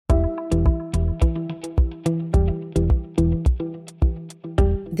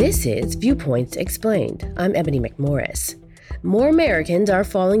This is Viewpoints Explained. I'm Ebony McMorris. More Americans are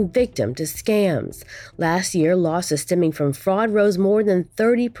falling victim to scams. Last year, losses stemming from fraud rose more than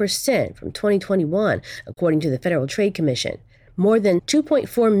 30% from 2021, according to the Federal Trade Commission. More than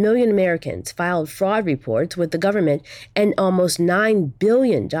 2.4 million Americans filed fraud reports with the government, and almost $9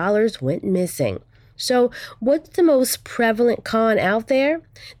 billion went missing. So, what's the most prevalent con out there?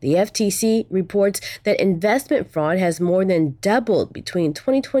 The FTC reports that investment fraud has more than doubled between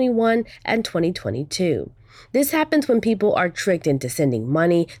 2021 and 2022. This happens when people are tricked into sending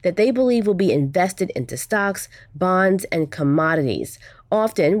money that they believe will be invested into stocks, bonds, and commodities,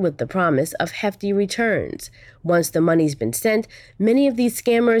 often with the promise of hefty returns. Once the money's been sent, many of these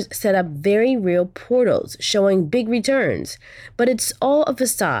scammers set up very real portals showing big returns. But it's all a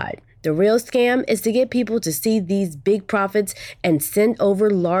facade. The real scam is to get people to see these big profits and send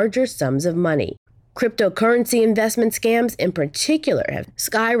over larger sums of money. Cryptocurrency investment scams in particular have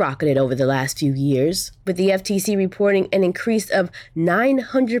skyrocketed over the last few years, with the FTC reporting an increase of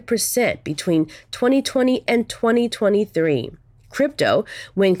 900% between 2020 and 2023. Crypto,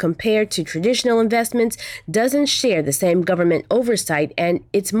 when compared to traditional investments, doesn't share the same government oversight, and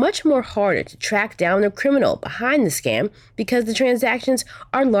it's much more harder to track down the criminal behind the scam because the transactions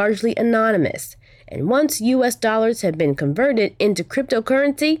are largely anonymous. And once U.S. dollars have been converted into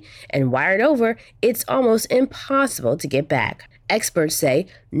cryptocurrency and wired over, it's almost impossible to get back. Experts say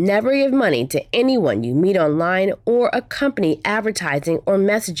never give money to anyone you meet online or a company advertising or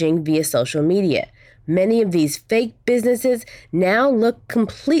messaging via social media. Many of these fake businesses now look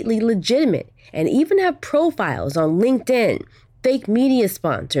completely legitimate and even have profiles on LinkedIn, fake media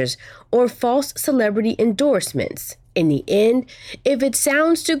sponsors, or false celebrity endorsements. In the end, if it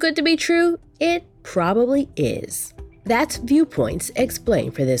sounds too good to be true, it probably is. That's Viewpoints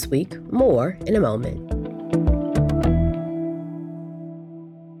Explained for this week. More in a moment.